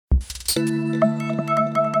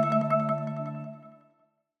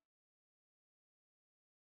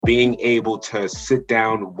being able to sit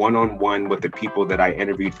down one-on-one with the people that I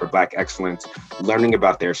interviewed for Black Excellence, learning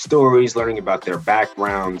about their stories, learning about their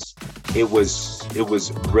backgrounds, it was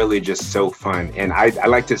really just so fun. And I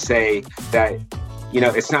like to say that,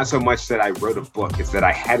 it's not so much that I wrote a book, it's that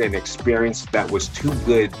I had an experience that was too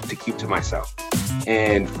good to keep to myself.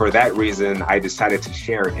 And for that reason, I decided to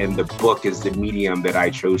share it. And the book is the medium that I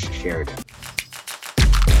chose to share it in.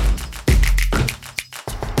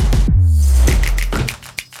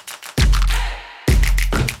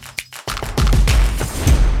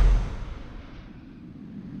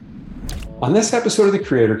 On this episode of the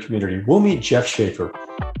Creator Community, we'll meet Jeff Shafer,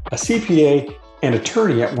 a CPA and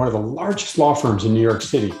attorney at one of the largest law firms in New York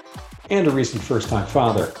City, and a recent first-time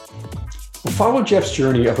father. We'll follow Jeff's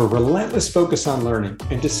journey of a relentless focus on learning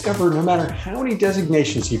and discover no matter how many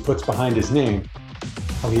designations he puts behind his name,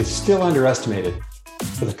 how he is still underestimated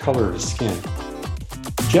for the color of his skin.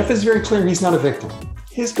 Jeff is very clear he's not a victim.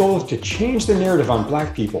 His goal is to change the narrative on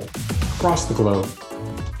Black people across the globe.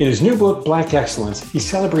 In his new book, Black Excellence, he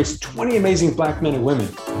celebrates 20 amazing Black men and women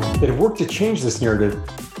that have worked to change this narrative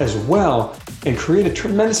as well and create a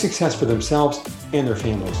tremendous success for themselves and their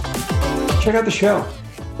families. Check out the show.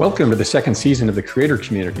 Welcome to the second season of the Creator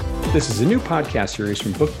Community. This is a new podcast series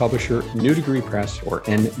from book publisher New Degree Press, or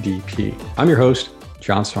NDP. I'm your host,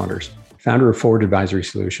 John Saunders, founder of Forward Advisory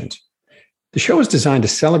Solutions. The show is designed to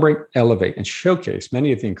celebrate, elevate, and showcase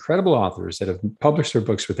many of the incredible authors that have published their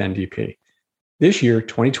books with NDP. This year,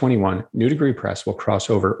 2021, New Degree Press will cross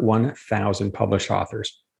over 1,000 published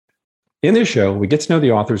authors. In this show, we get to know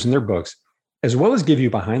the authors and their books, as well as give you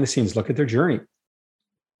a behind-the-scenes look at their journey.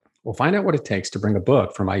 We'll find out what it takes to bring a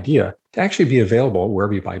book from idea to actually be available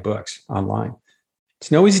wherever you buy books online. It's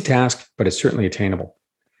no easy task, but it's certainly attainable.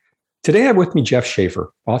 Today, I have with me Jeff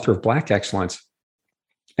Shafer, author of Black Excellence,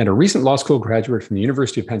 and a recent law school graduate from the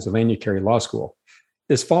University of Pennsylvania Carey Law School.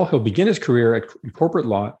 This fall, he'll begin his career in corporate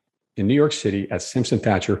law in New York City at Simpson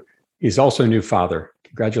Thacher. He's also a new father.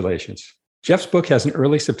 Congratulations. Jeff's book has an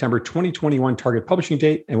early September 2021 target publishing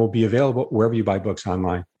date and will be available wherever you buy books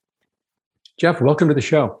online. Jeff, welcome to the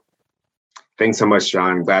show. Thanks so much,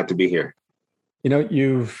 John. Glad to be here.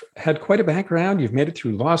 You've had quite a background. You've made it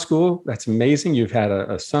through law school. That's amazing. You've had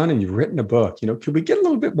a son and you've written a book. Could we get a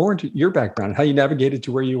little bit more into your background, how you navigated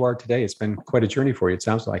to where you are today? It's been quite a journey for you, it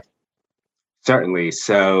sounds like. Certainly.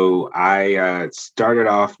 So I started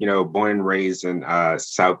off, born and raised in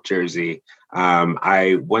South Jersey.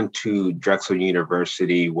 I went to Drexel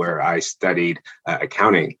University where I studied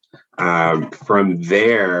accounting. From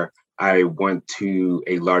there, I went to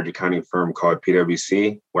a large accounting firm called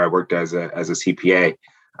PwC, where I worked as a CPA.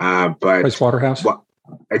 But Pricewaterhouse?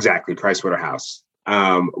 Exactly, Pricewaterhouse.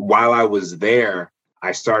 While I was there,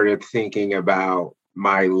 I started thinking about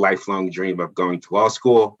my lifelong dream of going to law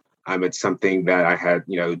school. It's something that I had,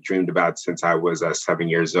 dreamed about since I was 7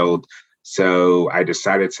 years old. So I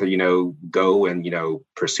decided to, go and,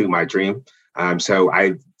 pursue my dream. So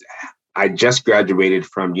I just graduated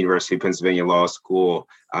from University of Pennsylvania Law School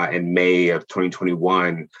in May of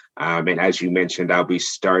 2021. And as you mentioned, I'll be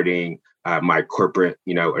starting my corporate,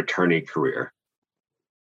 attorney career.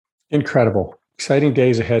 Incredible. Exciting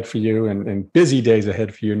days ahead for you and busy days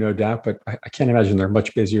ahead for you, no doubt. But I can't imagine they're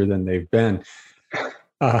much busier than they've been.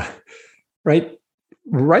 Right.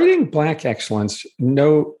 Writing Black Excellence,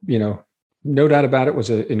 no doubt about it,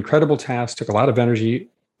 was an incredible task, took a lot of energy,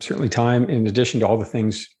 certainly time, in addition to all the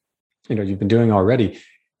things, you've been doing already.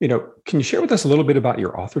 Can you share with us a little bit about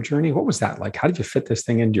your author journey? What was that like? How did you fit this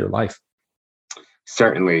thing into your life?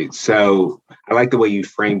 Certainly. So I like the way you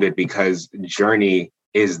framed it, because journey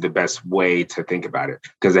is the best way to think about it,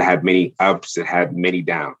 because it had many ups, it had many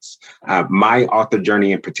downs. My author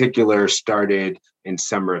journey in particular started in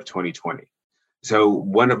summer of 2020. So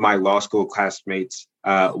one of my law school classmates,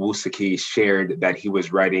 Wusaki, shared that he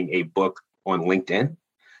was writing a book on LinkedIn.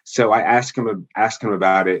 So I asked him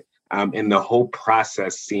about it, and the whole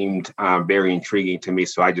process seemed very intriguing to me.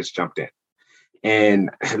 So I just jumped in.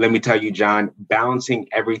 And let me tell you, John, balancing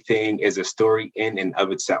everything is a story in and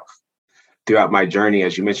of itself. Throughout my journey,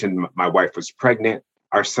 as you mentioned, my wife was pregnant.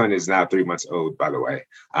 Our son is now 3 months old, by the way.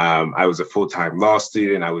 I was a full-time law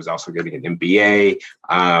student. I was also getting an MBA.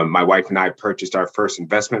 My wife and I purchased our first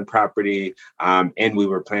investment property, and we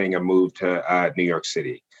were planning a move to New York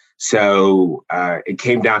City. So it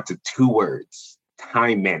came down to two words: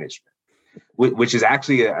 time management, which is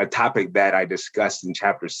actually a topic that I discussed in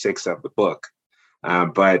chapter 6 of the book.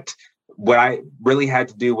 But what I really had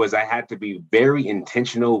to do was I had to be very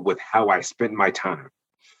intentional with how I spent my time.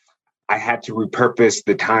 I had to repurpose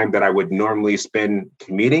the time that I would normally spend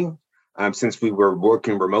commuting, since we were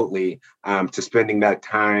working remotely, to spending that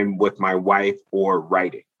time with my wife or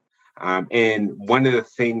writing. And one of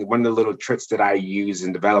the little tricks that I used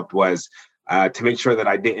and developed was to make sure that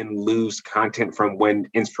I didn't lose content from when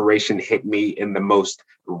inspiration hit me in the most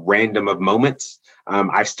random of moments.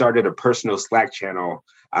 I started a personal Slack channel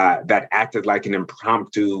that acted like an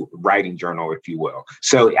impromptu writing journal, if you will.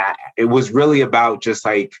 So it was really about just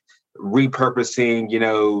like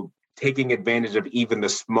repurposing, taking advantage of even the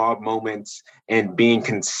small moments and being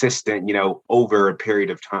consistent, over a period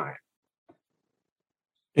of time.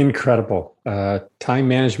 Incredible. Time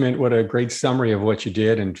management, what a great summary of what you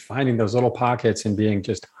did, and finding those little pockets and being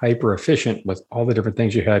just hyper efficient with all the different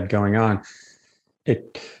things you had going on.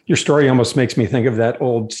 Your story almost makes me think of that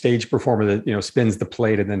old stage performer that, spins the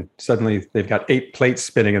plate, and then suddenly they've got 8 plates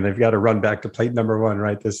spinning and they've got to run back to plate number 1,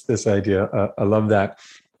 right? This idea. I love that.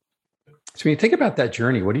 So when you think about that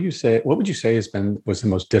journey, what would you say was the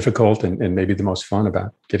most difficult and maybe the most fun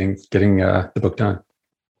about getting the book done?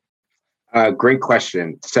 Great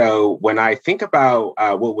question. So when I think about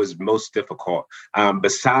what was most difficult,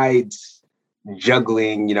 besides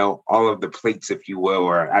juggling, all of the plates, if you will,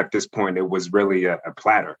 or at this point, it was really a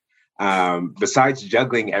platter. Besides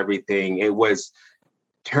juggling everything, it was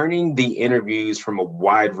turning the interviews from a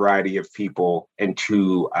wide variety of people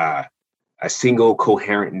into a single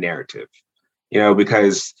coherent narrative,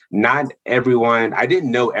 because not everyone, I didn't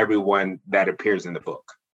know everyone that appears in the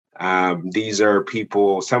book. These are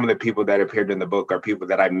some of the people that appeared in the book are people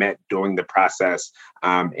that I met during the process.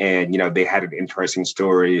 And, they had an interesting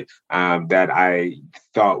story that I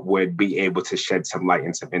thought would be able to shed some light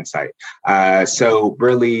and some insight. So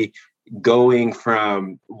really going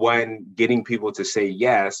from getting people to say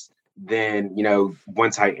yes, then,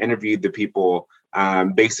 once I interviewed the people,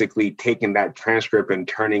 basically taking that transcript and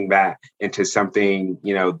turning that into something,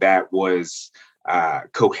 that was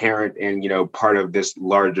coherent and, part of this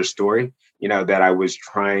larger story, that I was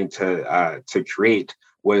trying to create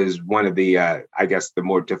was one of the, I guess, the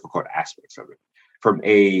more difficult aspects of it. From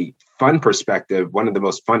a fun perspective, one of the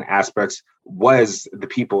most fun aspects was the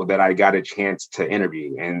people that I got a chance to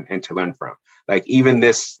interview and to learn from. Like even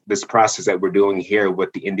this process that we're doing here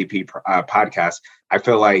with the NDP podcast, I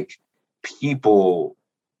feel like people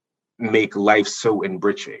make life so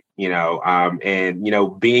enriching,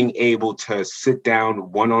 and, being able to sit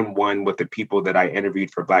down one-on-one with the people that I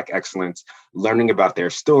interviewed for Black Excellence, learning about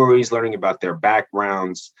their stories, learning about their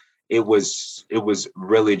backgrounds. It was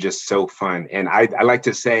really just so fun. And I like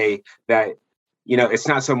to say that, it's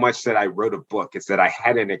not so much that I wrote a book, it's that I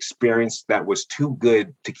had an experience that was too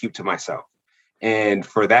good to keep to myself. And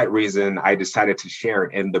for that reason, I decided to share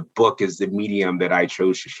it. And the book is the medium that I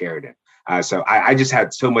chose to share it in. So I just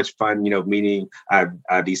had so much fun, meeting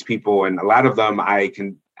these people, and a lot of them I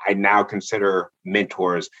now consider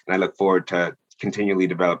mentors, and I look forward to continually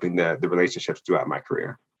developing the relationships throughout my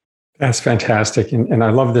career. That's fantastic, and I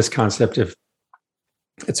love this concept of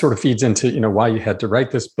it. Sort of feeds into why you had to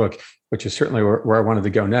write this book, which is certainly where I wanted to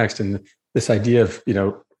go next, and this idea of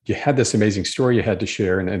you had this amazing story you had to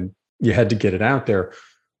share, and you had to get it out there.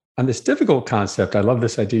 On this difficult concept, I love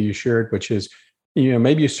this idea you shared, which is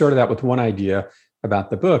maybe you started out with one idea about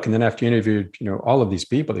the book, and then after you interviewed, all of these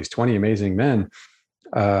people, these 20 amazing men,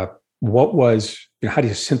 what was, how do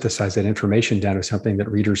you synthesize that information down to something that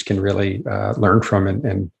readers can really learn from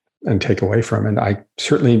and take away from? And I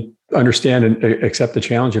certainly understand and accept the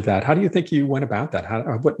challenge of that. How do you think you went about that?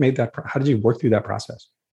 What made that? How did you work through that process?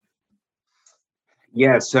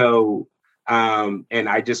 Yeah. So, and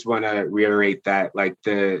I just want to reiterate that, like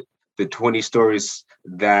the 20 stories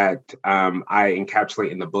that I encapsulate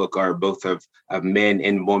in the book are both of men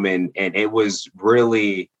and women, and it was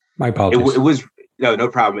really my apologies. It was no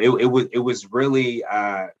problem. It was really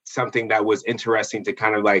something that was interesting to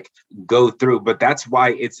kind of like go through. But that's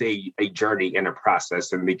why it's a journey and a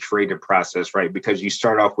process, and the creative process, right? Because you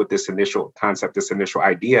start off with this initial concept, this initial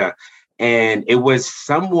idea, and it was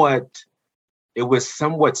somewhat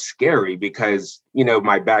scary because,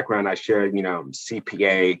 my background, I shared,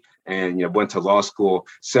 CPA and, went to law school.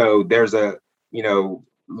 So there's a,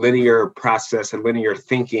 linear process and linear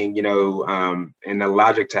thinking, and a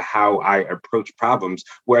logic to how I approach problems.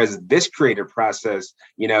 Whereas this creative process,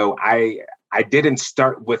 I didn't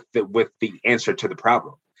start with the answer to the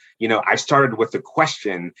problem. I started with the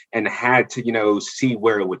question and had to, see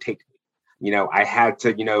where it would take me. I had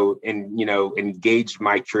to, engage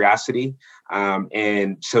my curiosity.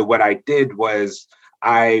 And so what I did was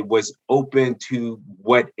I was open to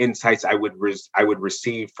what insights I would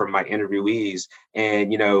receive from my interviewees.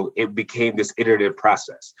 And, it became this iterative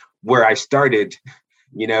process. Where I started,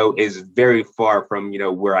 is very far from,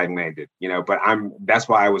 where I landed, but that's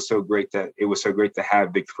why it was so great to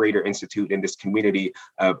have the Creator Institute and this community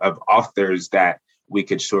of authors that, we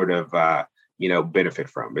could sort of, benefit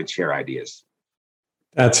from and share ideas.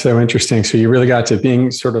 That's so interesting. So you really got to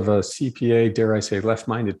being sort of a CPA, dare I say,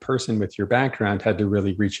 left-minded person with your background, had to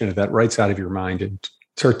really reach into that right side of your mind and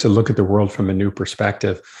start to look at the world from a new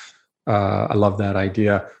perspective. I love that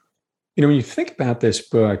idea. When you think about this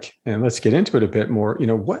book, and let's get into it a bit more,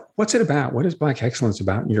 what's it about? What is Black Excellence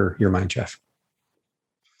about in your mind, Jeff?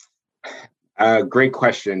 Great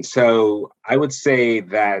question. So I would say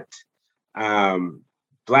that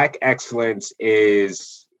Black Excellence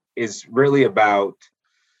is really about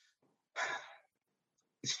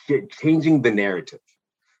changing the narrative.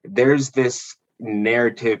 There's this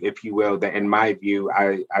narrative, if you will, that in my view,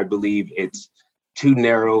 I believe it's too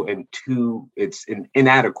narrow and it's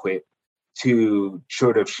inadequate to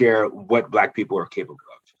sort of share what Black people are capable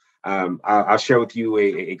of. I'll share with you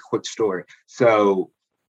a quick story. So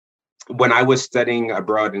when I was studying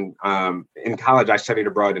abroad in college, I studied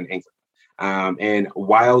abroad in England. And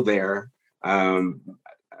while there, a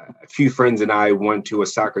few friends and I went to a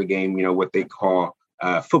soccer game, what they call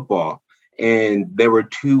football. And there were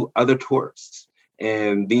two other tourists.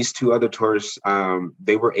 And these two other tourists,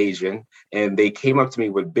 they were Asian, and they came up to me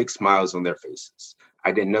with big smiles on their faces.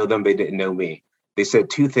 I didn't know them. They didn't know me. They said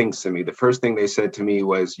two things to me. The first thing they said to me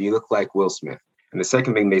was, "You look like Will Smith." And the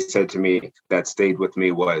second thing they said to me that stayed with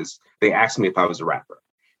me was, they asked me if I was a rapper.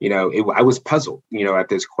 I was puzzled, at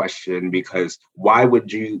this question, because why would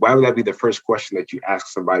that be the first question that you ask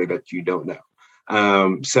somebody that you don't know?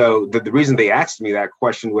 So the reason they asked me that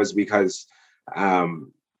question was because the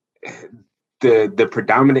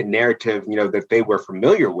predominant narrative, that they were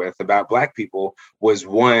familiar with about Black people was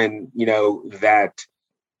one that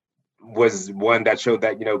showed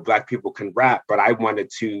that, Black people can rap, but I wanted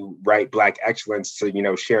to write Black Excellence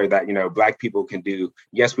to, share that, Black people can do,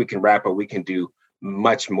 yes, we can rap, but we can do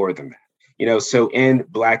much more than that. So in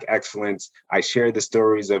Black Excellence, I share the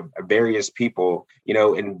stories of various people,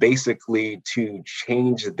 and basically to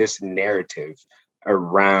change this narrative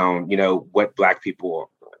around, what Black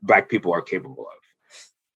people are capable of.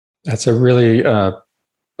 That's a really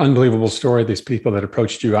unbelievable story. These people that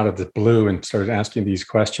approached you out of the blue and started asking these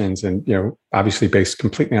questions, and obviously based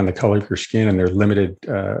completely on the color of your skin and their limited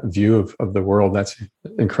view of the world. That's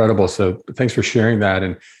incredible. So thanks for sharing that,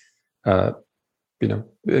 and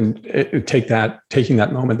taking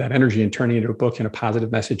that moment, that energy, and turning it into a book and a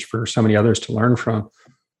positive message for so many others to learn from.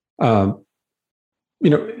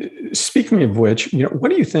 Speaking of which, what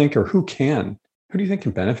do you think, or who do you think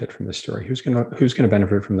can benefit from this story? Who's going to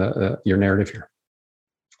benefit from your narrative here?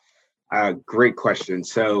 Great question.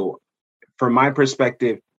 So from my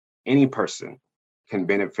perspective, any person can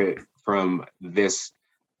benefit from this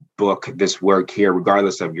book, this work here,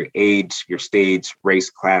 regardless of your age, your stage, race,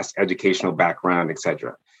 class, educational background,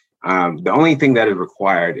 etc. The only thing that is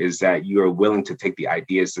required is that you are willing to take the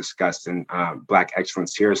ideas discussed in Black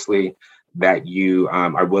Excellence seriously, that you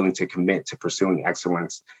are willing to commit to pursuing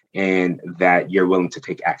excellence, and that you're willing to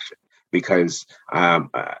take action. Because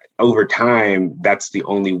over time, that's the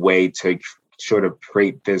only way to sort of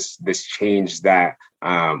create this change that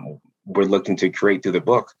we're looking to create through the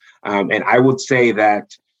book. And I would say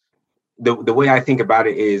that the way I think about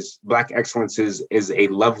it is Black Excellence is a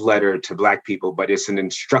love letter to Black people, but it's an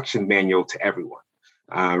instruction manual to everyone,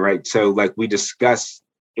 right? So like we discussed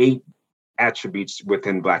 8 attributes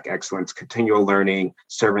within Black Excellence: continual learning,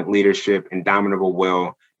 servant leadership, indomitable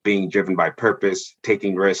will, being driven by purpose,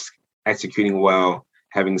 taking risks, executing well,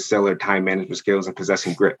 having stellar time management skills, and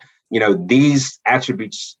possessing grit. These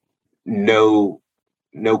attributes know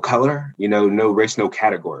no color, no race, no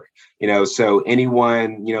category. So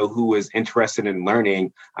anyone, who is interested in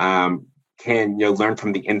learning can, learn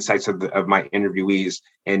from the insights of my interviewees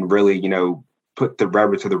and really, put the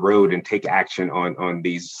rubber to the road and take action on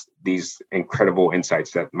these incredible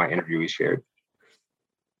insights that my interviewees shared.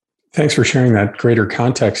 Thanks for sharing that greater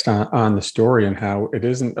context on the story and how it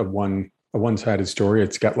isn't a one-sided story.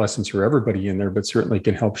 It's got lessons for everybody in there, but certainly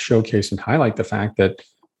can help showcase and highlight the fact that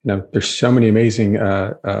there's so many amazing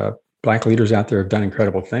Black leaders out there who have done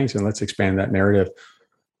incredible things, and let's expand that narrative.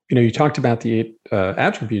 You talked about the 8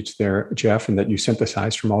 attributes there, Jeff, and that you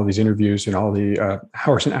synthesized from all these interviews and all the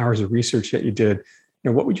hours and hours of research that you did.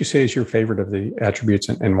 What would you say is your favorite of the attributes,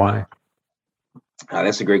 and why?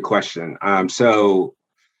 That's a great question. So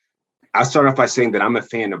I'll start off by saying that I'm a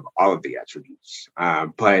fan of all of the attributes,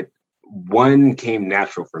 but one came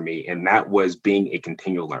natural for me, and that was being a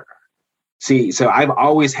continual learner. See, so I've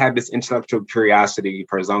always had this intellectual curiosity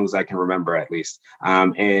for as long as I can remember, at least.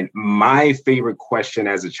 And my favorite question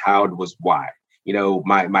as a child was why.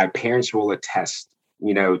 My parents will attest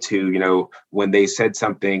to when they said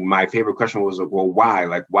something, my favorite question was, well, why?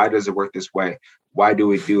 Like, why does it work this way? Why do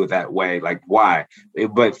we do it that way? Like, why?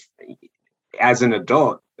 But as an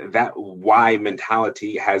adult, that why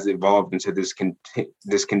mentality has evolved into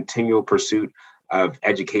this continual pursuit of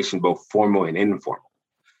education, both formal and informal.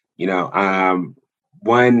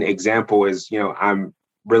 One example is, I'm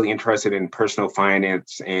really interested in personal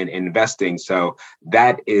finance and investing. So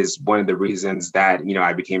that is one of the reasons that,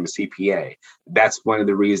 I became a CPA. That's one of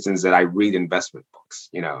the reasons that I read investment books.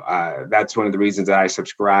 That's one of the reasons that I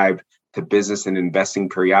subscribe to business and investing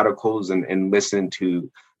periodicals and listen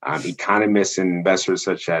to economists and investors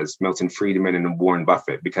such as Milton Friedman and Warren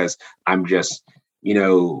Buffett, because I'm just,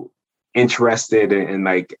 interested in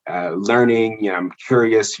learning. I'm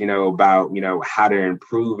curious, about, how to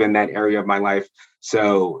improve in that area of my life.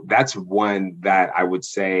 So that's one that I would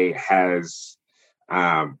say has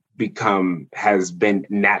been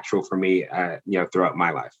natural for me, throughout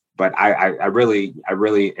my life. But I really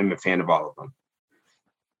am a fan of all of them.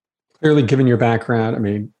 Clearly, given your background, I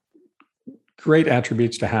mean, great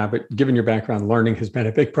attributes to have, but given your background, learning has been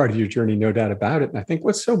a big part of your journey, no doubt about it. And I think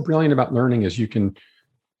what's so brilliant about learning is you can,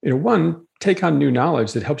 one, take on new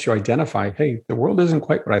knowledge that helps you identify, hey, the world isn't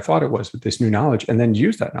quite what I thought it was with this new knowledge, and then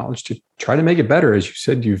use that knowledge to try to make it better. As you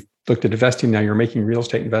said, you've looked at investing, now you're making real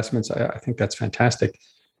estate investments. I think that's fantastic.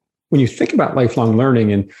 When you think about lifelong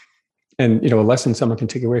learning and a lesson someone can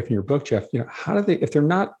take away from your book, Jeff, how do they, if they're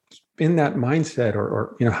not in that mindset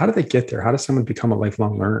or how do they get there? How does someone become a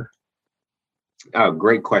lifelong learner? Oh,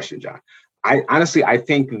 great question, John. I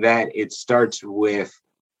think that it starts with,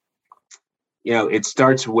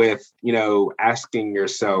 asking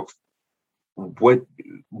yourself, what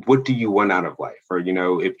do you want out of life? Or,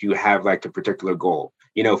 if you have like a particular goal.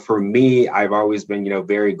 For me, I've always been,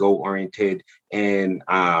 very goal oriented, and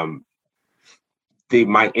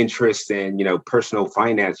my interest in, personal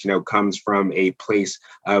finance, comes from a place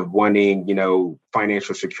of wanting,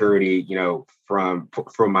 financial security, for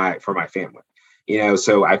my family.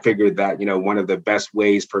 So I figured that, one of the best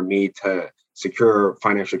ways for me to secure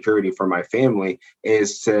financial security for my family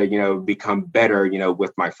is to, become better,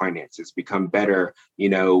 with my finances, become better,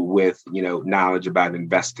 with, knowledge about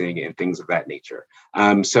investing and things of that nature.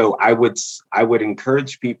 So I would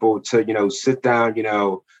encourage people to, sit down,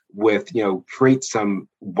 with, create some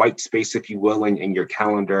white space, if you will, in your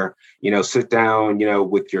calendar, sit down,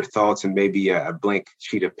 with your thoughts and maybe a blank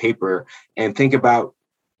sheet of paper, and think about,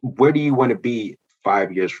 where do you want to be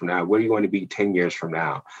 5 years from now? Where do you want to be 10 years from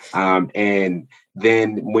now? And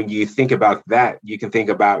then when you think about that, you can think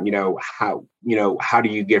about, how do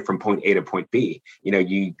you get from point A to point B?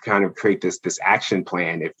 You kind of create this action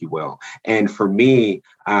plan, if you will. And for me,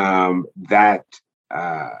 that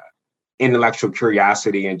intellectual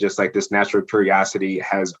curiosity and just like this natural curiosity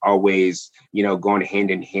has always, gone hand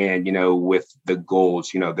in hand, with the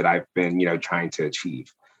goals, that I've been, trying to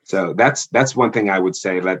achieve. So that's one thing I would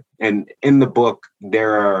say. And in the book,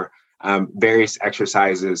 there are various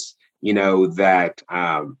exercises, that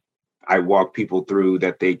I walk people through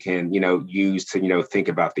that they can, use to, think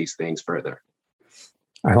about these things further.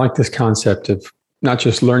 I like this concept of not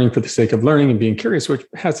just learning for the sake of learning and being curious, which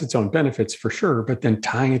has its own benefits for sure, but then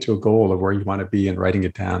tying it to a goal of where you want to be and writing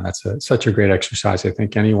it down. That's such a great exercise. I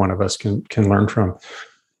think any one of us can learn from.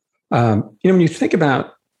 When you think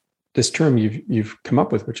about this term you've come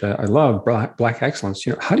up with, which I love, Black excellence,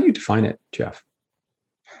 how do you define it, Jeff?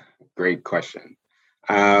 Great question.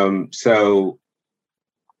 So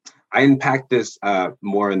I unpacked this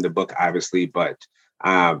more in the book, obviously, but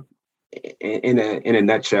in a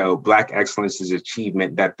nutshell, Black excellence is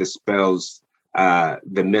achievement that dispels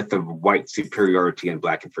the myth of white superiority and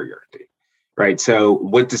Black inferiority. Right. So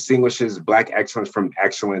what distinguishes Black excellence from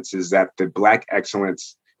excellence is that the Black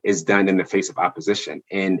excellence is done in the face of opposition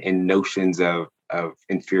and notions of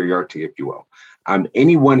inferiority, if you will.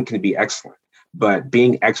 Anyone can be excellent, but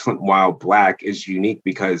being excellent while Black is unique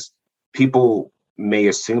because people may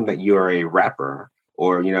assume that you are a rapper,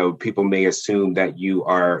 or, people may assume that you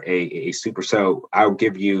are a super. So I'll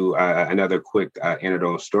give you another quick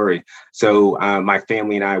anecdotal story. So my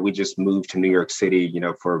family and I, we just moved to New York City,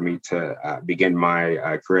 for me to begin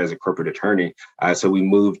my career as a corporate attorney. So we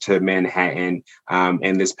moved to Manhattan.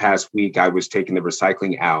 And this past week, I was taking the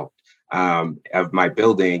recycling out of my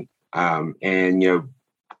building. And,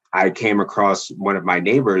 I came across one of my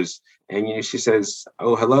neighbors, and, she says,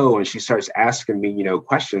 "Oh, hello." And she starts asking me,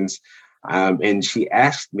 questions. And she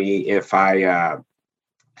asked me if I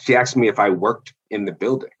worked in the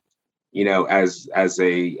building, as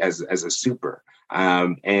a super.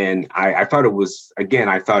 And I thought it was, again,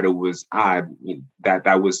 I thought it was odd that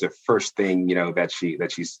that was the first thing, that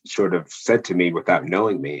she sort of said to me without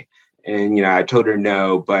knowing me. And, I told her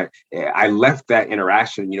no, but I left that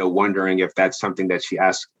interaction, wondering if that's something that she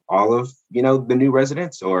asked all of, the new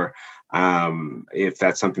residents, or if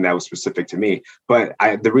that's something that was specific to me. But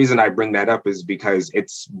the reason I bring that up is because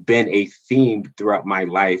it's been a theme throughout my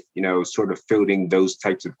life, sort of fielding those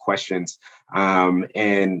types of questions.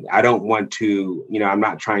 And I don't want to, I'm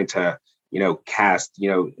not trying to, cast,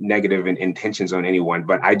 negative intentions on anyone,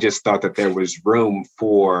 but I just thought that there was room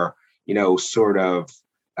for, sort of,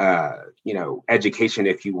 education,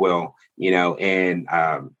 if you will, and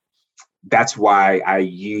that's why I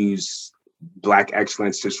use Black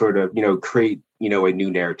excellence to sort of, create, a new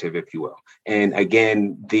narrative, if you will. And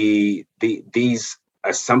again, these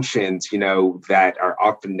assumptions, that are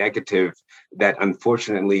often negative, that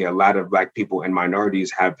unfortunately a lot of Black people and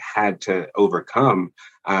minorities have had to overcome.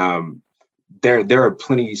 There are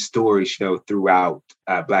plenty of stories, throughout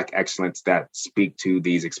Black excellence that speak to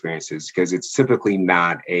these experiences, because it's typically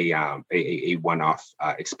not a one-off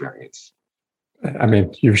experience. I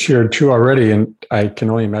mean, you've shared two already, and I can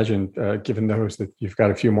only imagine, given those, that you've got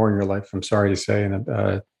a few more in your life. I'm sorry to say, and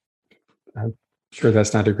I'm sure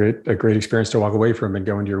that's not a great experience to walk away from and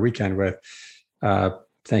go into your weekend with.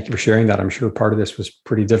 Thank you for sharing that. I'm sure part of this was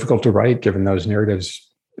pretty difficult to write, given those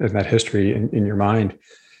narratives and that history in your mind.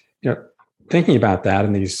 Thinking about that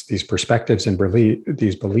and these perspectives and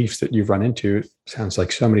these beliefs that you've run into, sounds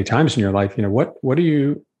like so many times in your life. What do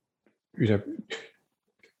you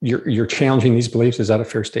you're challenging these beliefs? Is that a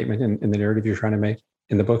fair statement in the narrative you're trying to make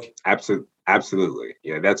in the book? Absolutely.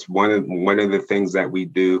 Yeah, that's one of the things that we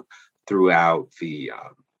do throughout the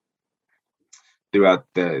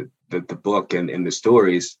book and the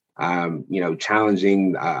stories.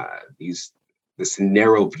 Challenging this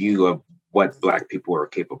narrow view of what Black people are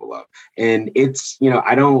capable of. And it's,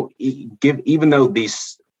 I don't even though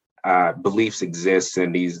these beliefs exist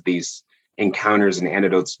and these encounters and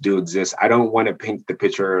anecdotes do exist, I don't want to paint the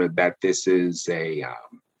picture that this is a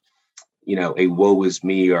woe is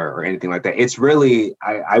me or anything like that. It's really,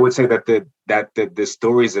 I would say that the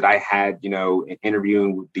stories that I had,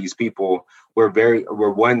 interviewing with these people were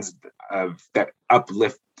ones that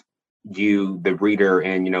uplift you, the reader,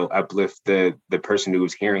 and uplift the person who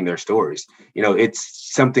was hearing their stories.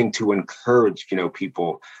 It's something to encourage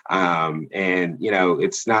people, and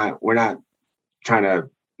it's not, we're not trying to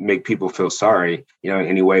make people feel sorry in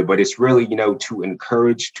any way, but it's really to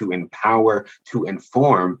encourage, to empower, to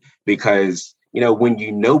inform, because when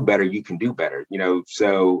you know better, you can do better.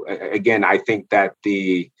 So again, I think that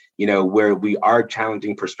where we are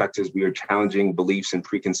challenging perspectives, we are challenging beliefs and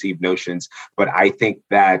preconceived notions. But I think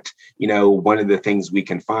that, one of the things we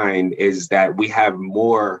can find is that we have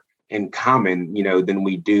more in common, than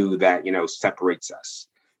we do that, separates us,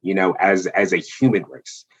 as a human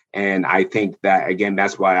race. And I think that, again,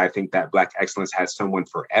 that's why I think that Black excellence has someone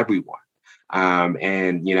for everyone.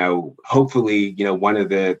 And, hopefully, one of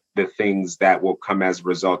the things that will come as a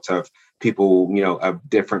result of people, of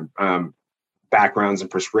different backgrounds and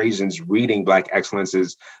persuasions reading Black excellence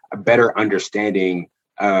is a better understanding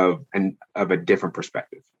of a different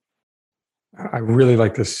perspective. I really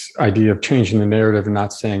like this idea of changing the narrative and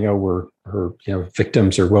not saying, "Oh, we're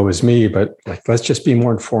victims," or "woe is me," but like, let's just be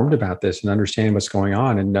more informed about this and understand what's going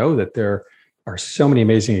on, and know that there are so many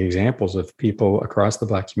amazing examples of people across the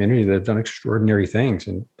Black community that have done extraordinary things.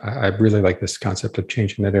 And I really like this concept of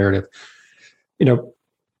changing the narrative.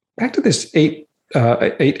 Back to this eight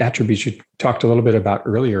attributes you talked a little bit about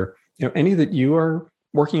earlier. Any that you are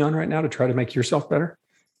working on right now to try to make yourself better?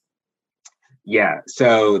 Yeah,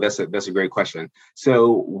 so that's a great question.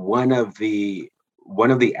 So one of the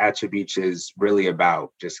attributes is really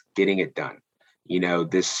about just getting it done.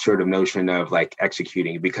 This sort of notion of like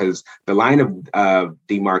executing, because the line of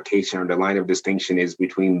demarcation or the line of distinction is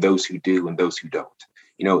between those who do and those who don't.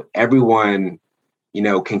 Everyone,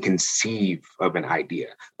 can conceive of an idea,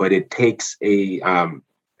 but it takes a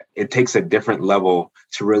different level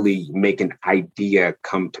to really make an idea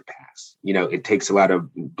come to pass. It takes a lot of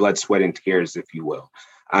blood, sweat, and tears, if you will.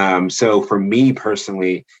 So for me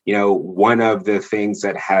personally, one of the things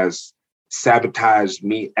that has sabotaged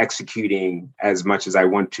me executing as much as I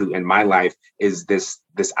want to in my life is this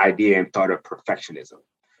idea and thought of perfectionism.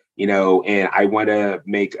 And I want to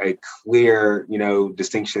make a clear,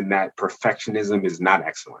 distinction that perfectionism is not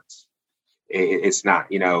excellence. It's not,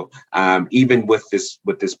 even with this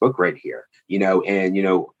book right here,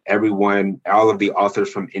 and, everyone, all of the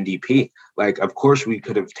authors from NDP, like, of course we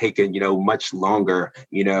could have taken, much longer,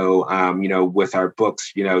 with our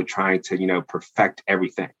books, trying to, perfect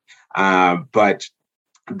everything. But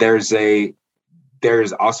there's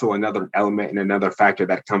also another element and another factor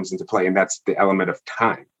that comes into play, and that's the element of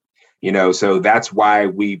time. So that's why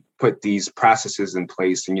we put these processes in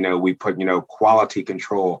place, and we put quality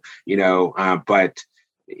control, but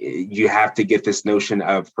you have to get this notion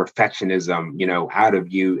of perfectionism out of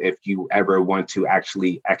you if you ever want to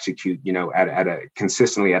actually execute at a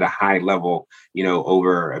consistently at a high level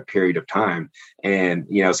over a period of time. And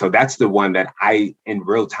so that's the one that I in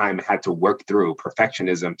real time had to work through,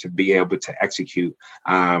 perfectionism, to be able to execute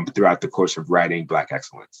throughout the course of writing Black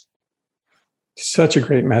Excellence. Such a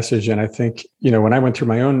great message. And I think, when I went through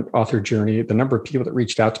my own author journey, the number of people that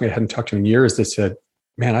reached out to me, I hadn't talked to in years, that said,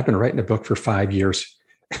 man, I've been writing a book for 5 years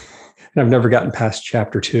and I've never gotten past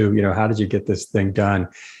chapter 2. How did you get this thing done?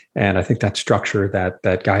 And I think that structure,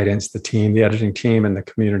 that guidance, the team, the editing team and the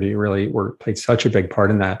community really played such a big part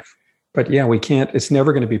in that. But yeah, it's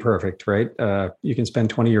never going to be perfect, right? You can spend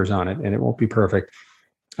 20 years on it and it won't be perfect.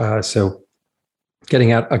 So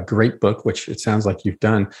getting out a great book, which it sounds like you've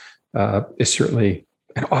done, is certainly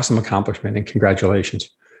an awesome accomplishment, and congratulations.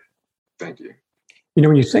 Thank you.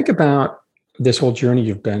 When you think about this whole journey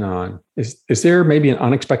you've been on, is there maybe an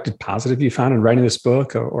unexpected positive you found in writing this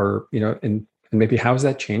book, or and maybe how has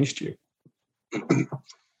that changed you?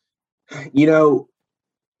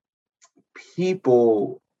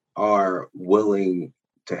 People are willing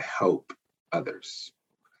to help others,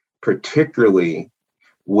 particularly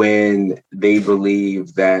when they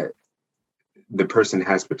believe that the person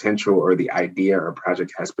has potential or the idea or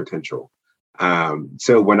project has potential.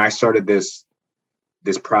 So when I started this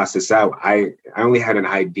process out, I only had an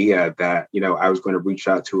idea that, I was going to reach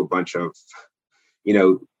out to a bunch of,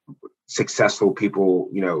 successful people,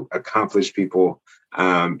 accomplished people,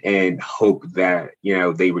 and hope that,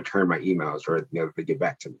 they return my emails or, they get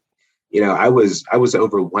back to me. I was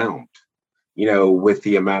overwhelmed, with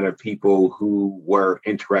the amount of people who were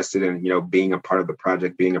interested in, being a part of the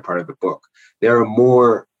project, being a part of the book. There are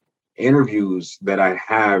more interviews that I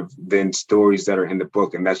have than stories that are in the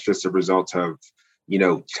book. And that's just a result of,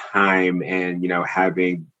 time and,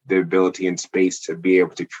 having the ability and space to be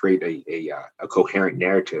able to create a coherent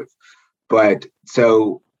narrative. But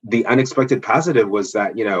so the unexpected positive was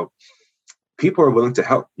that, people are willing to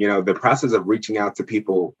help. The process of reaching out to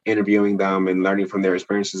people, interviewing them and learning from their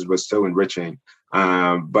experiences was so enriching.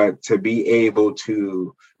 But to be able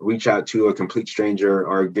to reach out to a complete stranger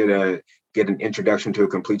or get an introduction to a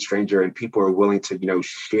complete stranger, and people are willing to,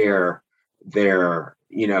 share their,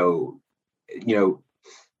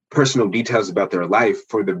 personal details about their life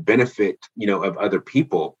for the benefit, of other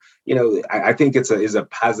people, I think is a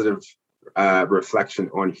positive reflection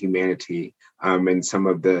on humanity and some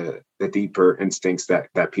of the deeper instincts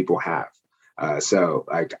that people have. So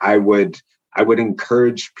like I would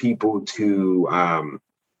encourage people to,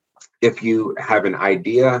 if you have an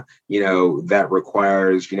idea, that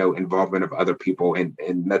requires, involvement of other people, and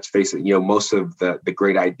let's face it, most of the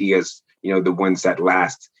great ideas, the ones that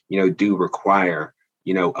last, do require,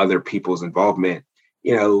 other people's involvement.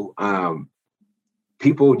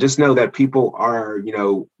 People just know that people are,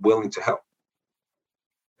 willing to help.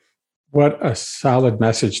 What a solid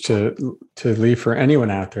message to leave for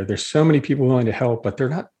anyone out there. There's so many people willing to help, but they're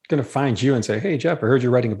not going to find you and say, hey, Jeff, I heard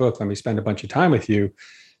you're writing a book. Let me spend a bunch of time with you.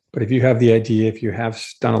 But if you have the idea, if you have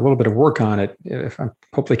done a little bit of work on it, if I'm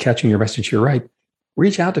hopefully catching your message here right,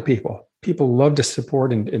 reach out to people. People love to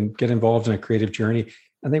support and get involved in a creative journey,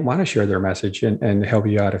 and they want to share their message and help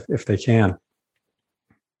you out if they can.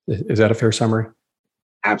 Is that a fair summary?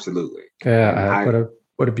 Absolutely. Yeah.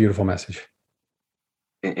 What a beautiful message.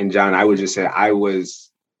 And John, I would just say I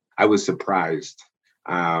was surprised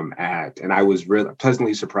and I was really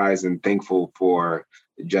pleasantly surprised and thankful for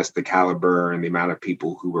just the caliber and the amount of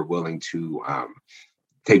people who were willing to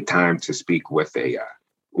take time to speak with a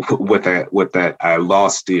law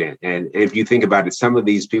student. And if you think about it, some of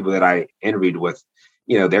these people that I interviewed with,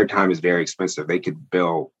 their time is very expensive. They could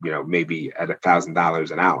bill, maybe at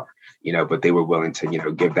 $1,000 an hour, but they were willing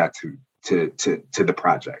to, give that to the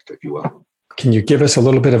project, if you will. Can you give us a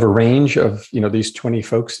little bit of a range of, these 20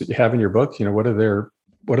 folks that you have in your book? What are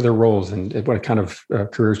their roles and what kind of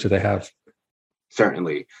careers do they have?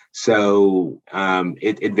 Certainly. So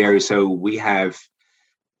it varies. So we have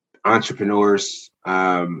entrepreneurs.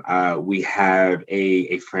 We have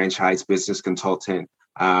a franchise business consultant.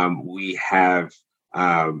 We have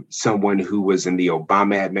someone who was in the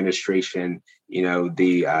Obama administration,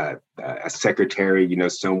 a secretary,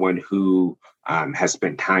 someone who has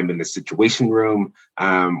spent time in the Situation Room.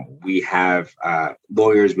 We have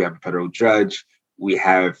lawyers. We have a federal judge. We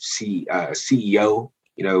have a CEO,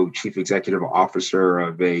 chief executive officer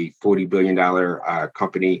of a $40 billion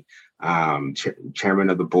company, chairman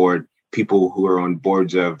of the board, people who are on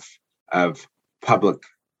boards of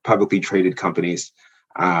publicly traded companies.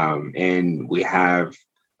 And we have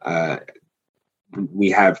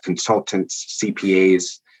consultants,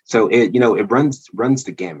 CPAs. So it runs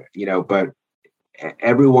the gamut, but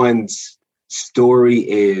everyone's story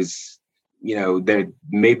is, they're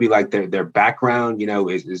maybe like their background,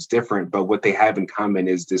 is different, but what they have in common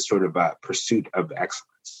is this sort of pursuit of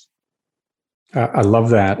excellence. I love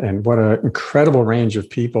that. And what an incredible range of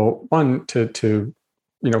people, one, to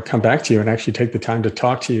come back to you and actually take the time to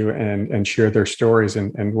talk to you and share their stories.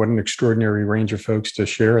 And what an extraordinary range of folks to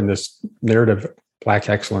share in this narrative, Black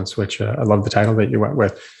Excellence, which I love the title that you went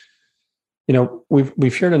with.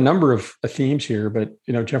 We've shared a number of themes here, but,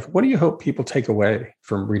 Jeff, what do you hope people take away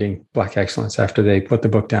from reading Black Excellence after they put the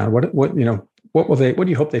book down? What do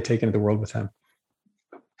you hope they take into the world with them?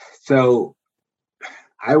 So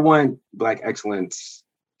I want Black Excellence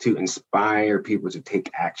to inspire people to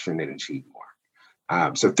take action and achieve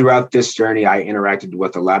more. So throughout this journey, I interacted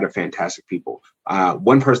with a lot of fantastic people.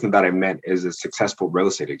 One person that I met is a successful real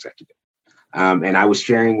estate executive. And I was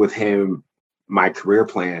sharing with him my career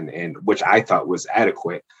plan, and which I thought was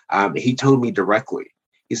adequate. He told me directly,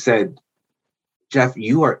 he said, Jeff,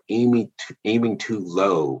 you are aiming too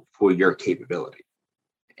low for your capability.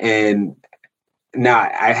 And now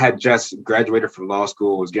I had just graduated from law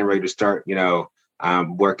school, was getting ready to start,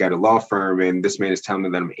 work at a law firm. And this man is telling me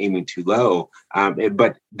that I'm aiming too low.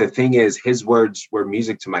 But the thing is, his words were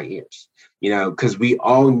music to my ears, because we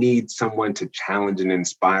all need someone to challenge and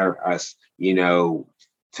inspire us,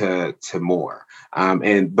 to more.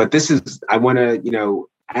 But this is, I want to,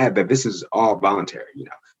 add that this is all voluntary.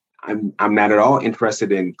 I'm not at all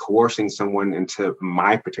interested in coercing someone into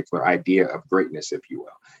my particular idea of greatness, if you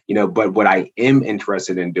will. But what I am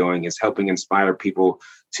interested in doing is helping inspire people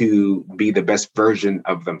to be the best version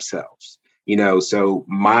of themselves. So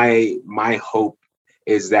my hope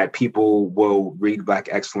is that people will read Black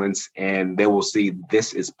Excellence and they will see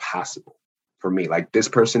this is possible for me. Like, this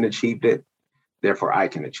person achieved it, therefore I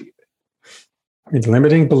can achieve it.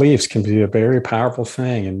 Limiting beliefs can be a very powerful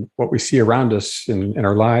thing. And what we see around us in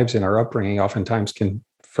our lives and our upbringing oftentimes can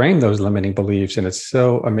frame those limiting beliefs. And it's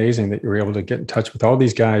so amazing that you're able to get in touch with all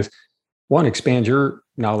these guys, one, expand your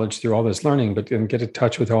knowledge through all this learning, but then get in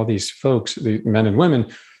touch with all these folks, the men and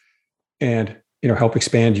women, and help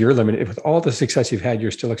expand your limit. With all the success you've had,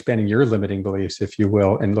 you're still expanding your limiting beliefs, if you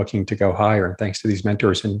will, and looking to go higher. And thanks to these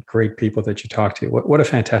mentors and great people that you talk to. What a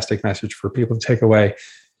fantastic message for people to take away.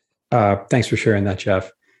 Thanks for sharing that,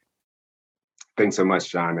 Jeff. Thanks so much,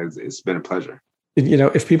 John. It's been a pleasure.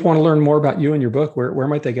 If people want to learn more about you and your book, where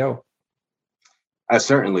might they go?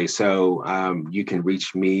 Certainly. So you can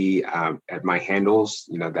reach me at my handles,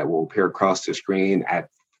 that will appear across the screen at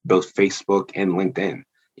both Facebook and LinkedIn.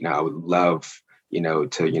 I would love,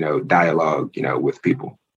 to dialogue, with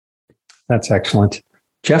people. That's excellent.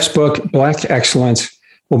 Jeff's book, Black Excellence,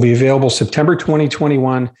 will be available September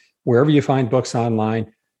 2021, wherever you find books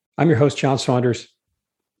online. I'm your host, John Saunders.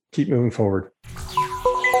 Keep moving forward.